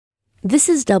This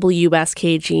is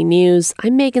WSKG News.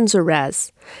 I'm Megan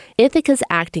Zerez. Ithaca's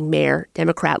acting mayor,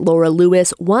 Democrat Laura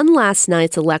Lewis, won last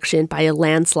night's election by a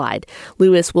landslide.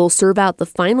 Lewis will serve out the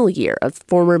final year of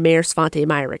former Mayor Svante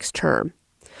Myrick's term.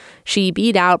 She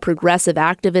beat out progressive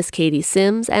activist Katie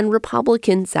Sims and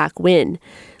Republican Zach Wynn.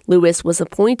 Lewis was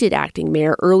appointed acting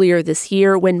mayor earlier this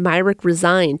year when Myrick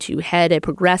resigned to head a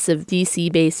progressive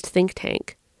D.C.-based think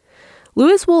tank.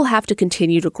 Lewis will have to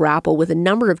continue to grapple with a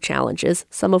number of challenges,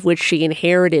 some of which she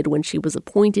inherited when she was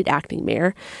appointed acting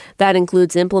mayor. That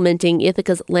includes implementing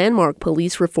Ithaca's landmark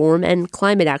police reform and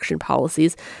climate action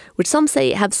policies, which some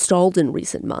say have stalled in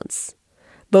recent months.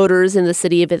 Voters in the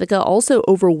city of Ithaca also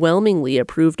overwhelmingly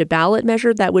approved a ballot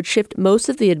measure that would shift most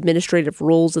of the administrative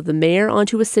roles of the mayor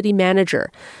onto a city manager.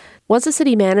 Once a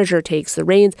city manager takes the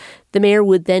reins, the mayor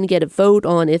would then get a vote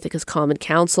on Ithaca's Common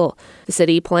Council. The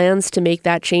city plans to make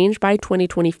that change by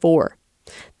 2024.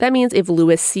 That means if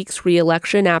Lewis seeks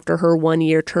re-election after her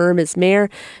one-year term as mayor,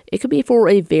 it could be for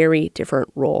a very different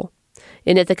role.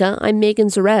 In Ithaca, I'm Megan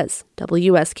Zerez,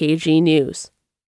 WSKG News.